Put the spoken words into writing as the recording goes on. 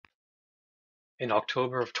In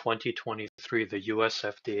October of 2023, the US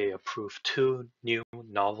FDA approved two new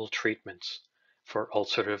novel treatments for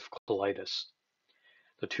ulcerative colitis.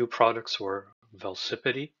 The two products were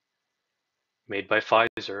VELSIPITY, made by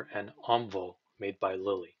Pfizer, and OMVOH, made by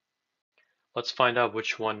Lilly. Let's find out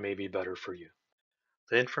which one may be better for you.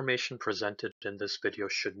 The information presented in this video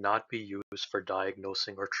should not be used for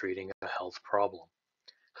diagnosing or treating a health problem.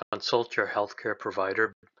 Consult your healthcare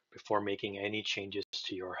provider before making any changes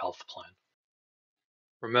to your health plan.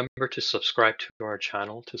 Remember to subscribe to our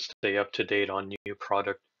channel to stay up to date on new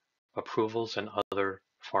product approvals and other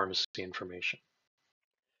pharmacy information.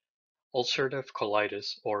 Ulcerative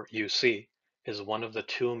colitis, or UC, is one of the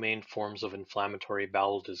two main forms of inflammatory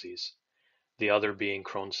bowel disease, the other being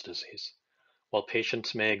Crohn's disease. While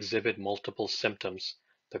patients may exhibit multiple symptoms,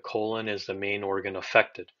 the colon is the main organ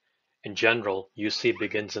affected. In general, UC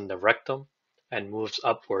begins in the rectum and moves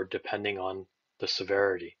upward depending on the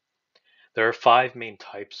severity. There are five main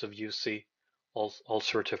types of UC: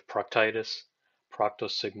 ulcerative proctitis,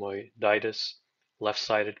 proctosigmoiditis,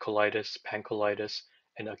 left-sided colitis, pancolitis,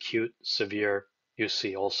 and acute severe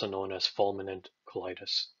UC, also known as fulminant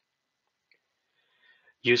colitis.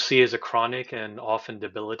 UC is a chronic and often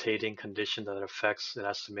debilitating condition that affects an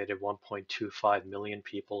estimated 1.25 million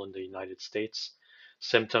people in the United States.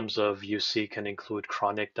 Symptoms of UC can include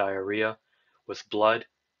chronic diarrhea with blood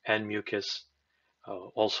and mucus,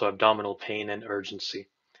 also abdominal pain and urgency.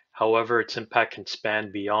 However, its impact can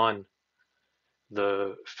span beyond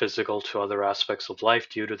the physical to other aspects of life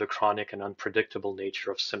due to the chronic and unpredictable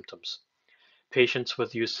nature of symptoms. Patients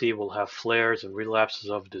with UC will have flares and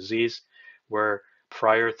relapses of disease where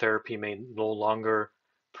prior therapy may no longer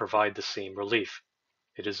provide the same relief.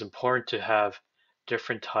 It is important to have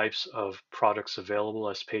different types of products available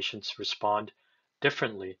as patients respond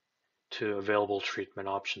differently to available treatment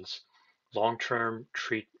options. Long-term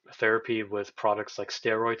therapy with products like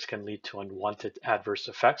steroids can lead to unwanted adverse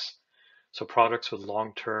effects, so products with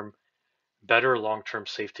better long-term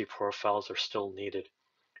safety profiles are still needed.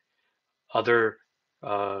 Other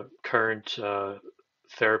current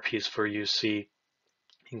therapies for UC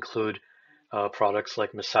include products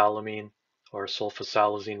like mesalamine or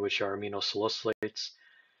sulfasalazine, which are aminosalicylates,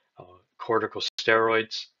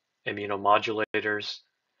 corticosteroids, immunomodulators,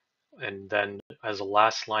 and then as a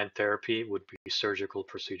last line therapy would be surgical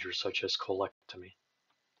procedures such as colectomy.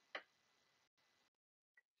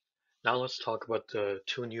 Now let's talk about the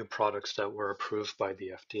two new products that were approved by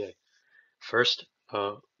the FDA. First,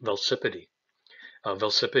 VELSIPITY.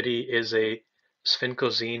 VELSIPITY is a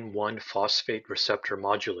sphingosine 1-phosphate receptor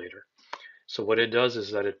modulator. So what it does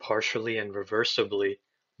is that it partially and reversibly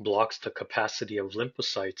blocks the capacity of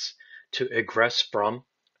lymphocytes to egress from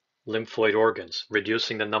lymphoid organs,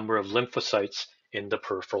 reducing the number of lymphocytes in the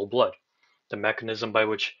peripheral blood. The mechanism by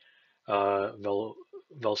which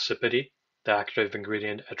VELSIPITY, the active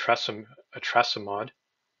ingredient etrasimod,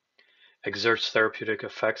 exerts therapeutic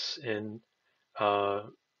effects in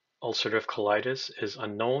ulcerative colitis is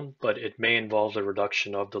unknown, but it may involve the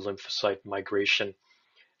reduction of the lymphocyte migration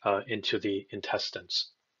into the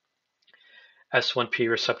intestines. S1P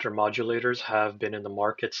receptor modulators have been in the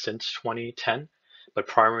market since 2010, but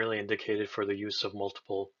primarily indicated for the use of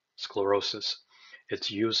multiple sclerosis. Its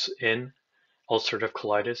use in ulcerative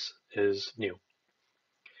colitis is new.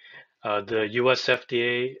 The US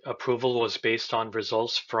FDA approval was based on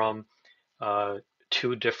results from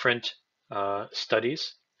two different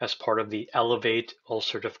studies as part of the Elevate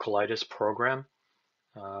Ulcerative Colitis program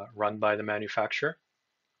run by the manufacturer.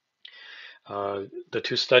 The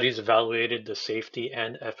two studies evaluated the safety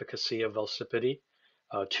and efficacy of VELSIPITY,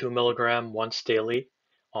 2 milligram once daily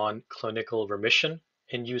on clinical remission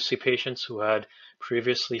in UC patients who had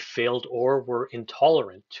previously failed or were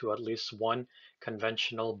intolerant to at least one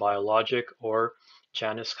conventional biologic or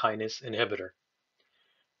Janus kinase inhibitor.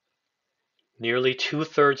 Nearly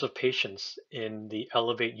 2/3 of patients in the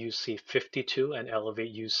Elevate UC 52 and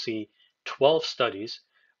Elevate UC 12 studies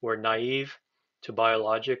were naive to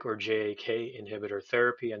biologic or JAK inhibitor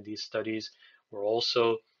therapy, and these studies were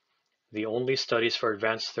also the only studies for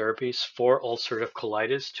advanced therapies for ulcerative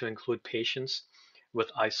colitis to include patients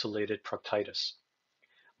with isolated proctitis.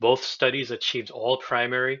 Both studies achieved all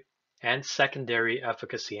primary and secondary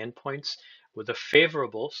efficacy endpoints with a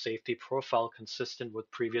favorable safety profile consistent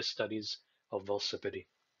with previous studies of VELSIPITY.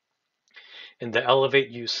 In the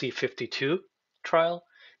Elevate UC 52 trial,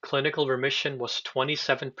 clinical remission was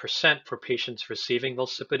 27% for patients receiving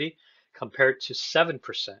VELSIPITY compared to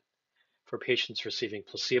 7% for patients receiving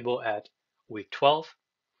placebo at week 12,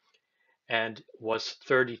 and was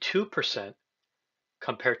 32%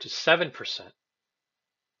 compared to 7%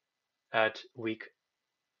 at week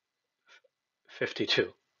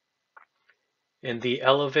 52. In the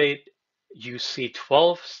Elevate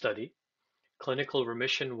UC12 study, clinical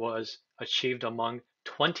remission was achieved among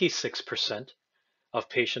 26% of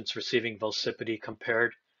patients receiving VELSIPITY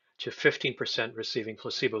compared to 15% receiving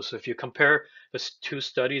placebo. So if you compare the two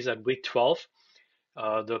studies at week 12,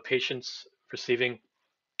 the patients receiving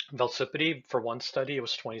VELSIPITY for one study it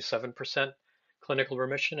was 27% clinical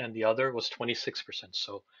remission and the other was 26%.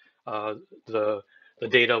 So the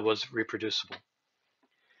data was reproducible.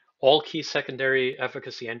 All key secondary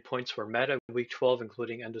efficacy endpoints were met at week 12,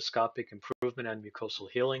 including endoscopic improvement and mucosal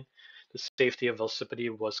healing. The safety of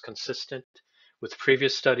VELSIPITY was consistent with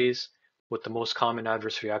previous studies, with the most common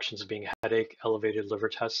adverse reactions being headache, elevated liver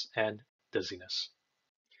tests, and dizziness.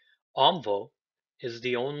 OMVOH is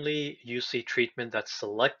the only UC treatment that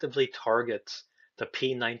selectively targets the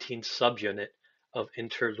P19 subunit of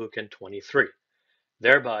interleukin-23,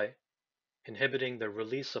 thereby inhibiting the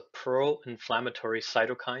release of pro-inflammatory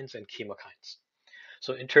cytokines and chemokines.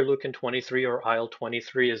 So interleukin-23 or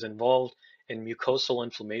IL-23 is involved in mucosal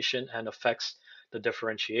inflammation and affects the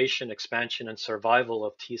differentiation, expansion, and survival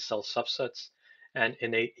of T cell subsets and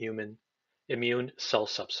innate immune cell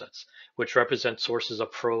subsets, which represent sources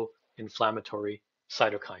of pro-inflammatory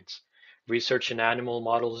cytokines. Research in animal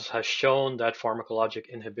models has shown that pharmacologic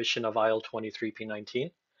inhibition of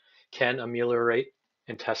IL-23p19 can ameliorate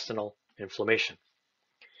intestinal inflammation.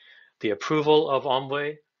 The approval of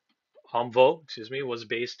OMVOH was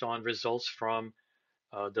based on results from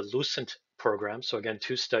the LUCENT program. So again,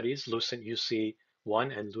 two studies, LUCENT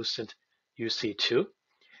UC1 and LUCENT UC2,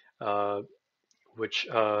 which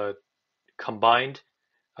combined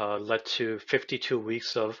led to 52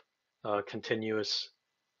 weeks of continuous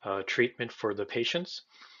treatment for the patients.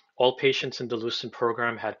 All patients in the LUCENT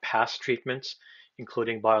program had past treatments,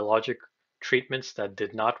 including biologic treatments that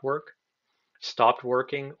did not work, stopped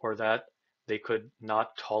working, or that they could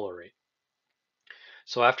not tolerate.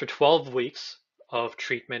 So after 12 weeks of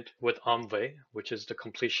treatment with OMVOH, which is the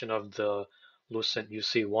completion of the LUCENT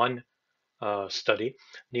UC1 study,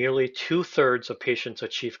 nearly 2/3 of patients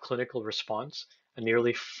achieved clinical response, and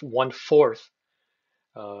nearly 1/4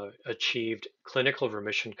 achieved clinical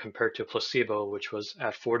remission compared to placebo, which was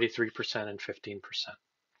at 43% and 15%.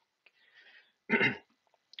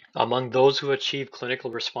 Among those who achieved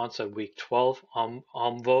clinical response at week 12,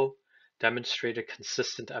 OMVOH demonstrated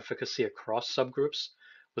consistent efficacy across subgroups,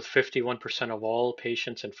 with 51% of all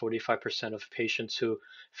patients and 45% of patients who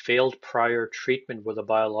failed prior treatment with a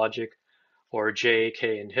biologic or JAK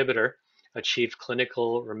inhibitor achieved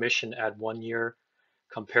clinical remission at 1 year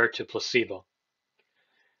compared to placebo.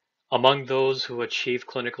 Among those who achieved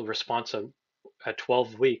clinical response at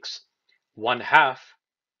 12 weeks, 1/2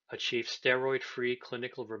 achieved steroid-free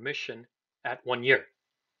clinical remission at 1 year,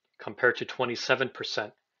 compared to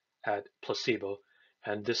 27% at placebo.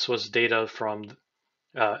 And this was data from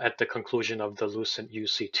at the conclusion of the LUCENT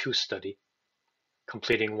UC2 study,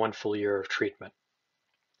 completing 1 full year of treatment.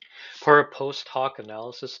 Per a post hoc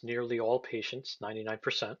analysis, nearly all patients,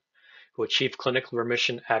 99%, who achieved clinical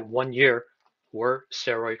remission at 1 year were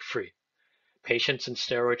steroid-free. Patients in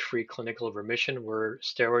steroid-free clinical remission were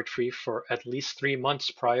steroid-free for at least 3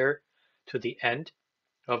 months prior to the end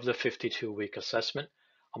of the 52-week assessment.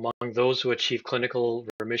 Among those who achieved clinical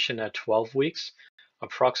remission at 12 weeks,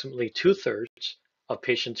 approximately 2/3 of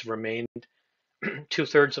patients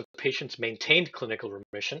maintained clinical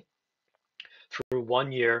remission through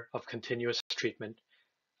 1 year of continuous treatment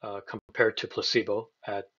compared to placebo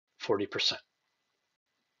at 40%.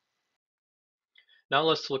 Now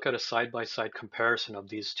let's look at a side-by-side comparison of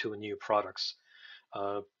these two new products.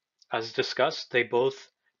 As discussed, they both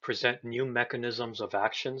present new mechanisms of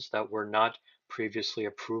actions that were not previously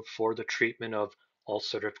approved for the treatment of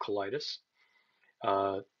ulcerative colitis.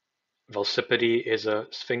 VELSIPITY is a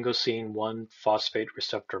sphingosine 1-phosphate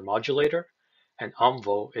receptor modulator, and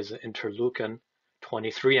OMVOH is an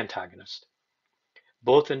interleukin-23 antagonist.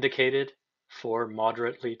 Both indicated for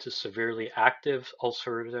moderately to severely active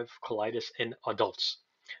ulcerative colitis in adults.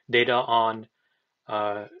 Data on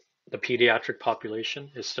the pediatric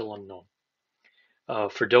population is still unknown.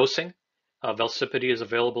 For dosing, VELSIPITY is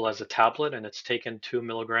available as a tablet and it's taken 2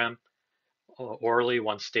 mg orally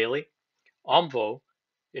once daily. OMVOH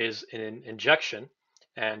is an injection,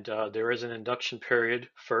 and there is an induction period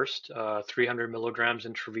first, 300 mg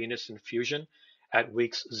intravenous infusion at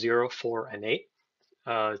weeks 0, 4, and 8.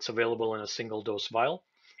 It's available in a single dose vial.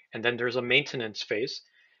 And then there's a maintenance phase,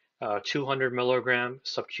 200 mg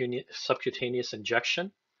subcutaneous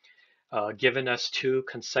injection, given as 2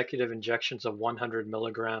 consecutive injections of 100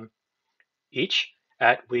 mg each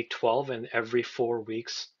at week 12 and every 4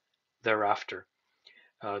 weeks thereafter.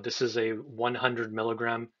 This is a 100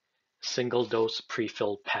 milligram single dose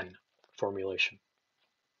pre-filled pen formulation.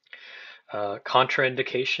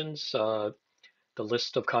 Contraindications. The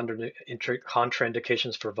list of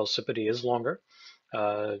contraindications for VELSIPITY is longer,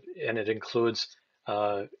 and it includes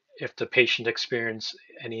if the patient experienced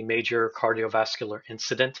any major cardiovascular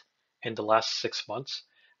incident in the last 6 months.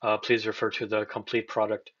 Please refer to the complete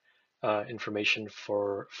product information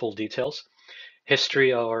for full details.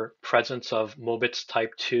 History or presence of Mobitz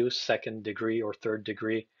type 2 second degree or third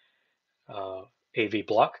degree AV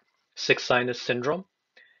block, sick sinus syndrome,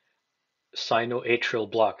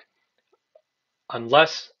 sinoatrial block.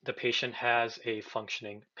 Unless the patient has a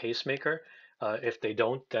functioning pacemaker, if they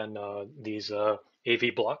don't, then these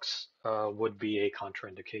AV blocks would be a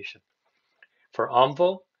contraindication. For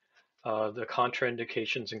OMVOH, the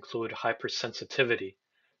contraindications include hypersensitivity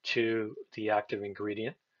to the active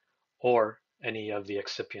ingredient or any of the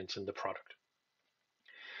excipients in the product.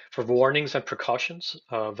 For warnings and precautions,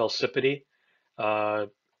 VELSIPITY,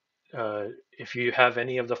 if you have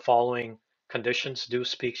any of the following conditions, do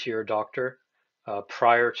speak to your doctor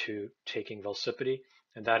prior to taking VELSIPITY,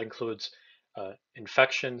 and that includes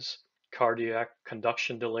infections, cardiac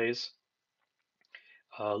conduction delays,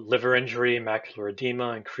 liver injury, macular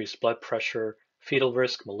edema, increased blood pressure, fetal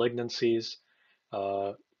risk, malignancies,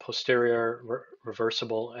 posterior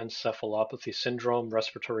reversible encephalopathy syndrome,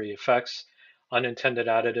 respiratory effects, unintended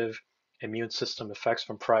additive immune system effects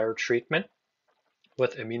from prior treatment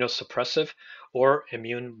with immunosuppressive or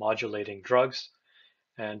immune modulating drugs,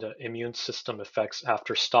 and immune system effects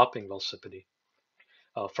after stopping VELSIPITY.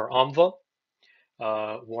 For OMVOH,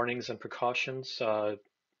 warnings and precautions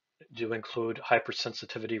do include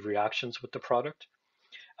hypersensitivity reactions with the product,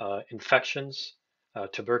 infections,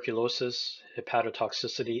 tuberculosis,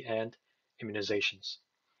 hepatotoxicity, and immunizations.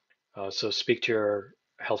 So speak to your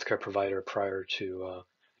healthcare provider prior to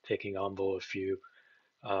taking OMVOH if you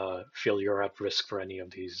feel you're at risk for any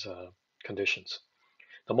of these conditions.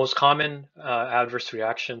 The most common adverse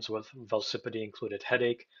reactions with VELSIPITY included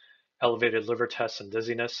headache, elevated liver tests, and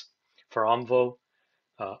dizziness. For OMVOH,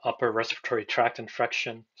 upper respiratory tract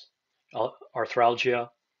infection, arthralgia,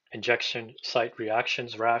 injection site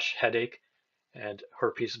reactions, rash, headache, and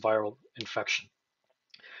herpes viral infection.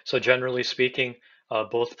 So generally speaking,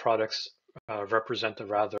 both products represent a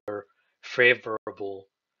rather favorable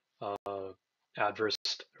adverse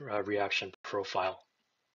reaction profile.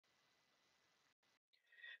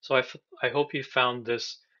 So I hope you found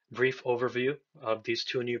this brief overview of these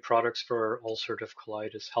two new products for ulcerative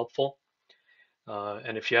colitis helpful.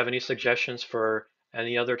 And if you have any suggestions for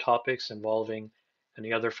any other topics involving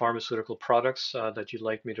any other pharmaceutical products that you'd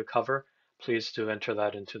like me to cover, please do enter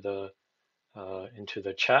that into the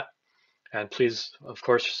chat. And please, of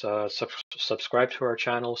course, subscribe to our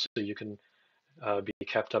channel so you can be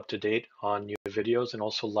kept up to date on new videos, and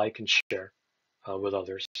also like and share with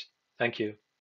others. Thank you.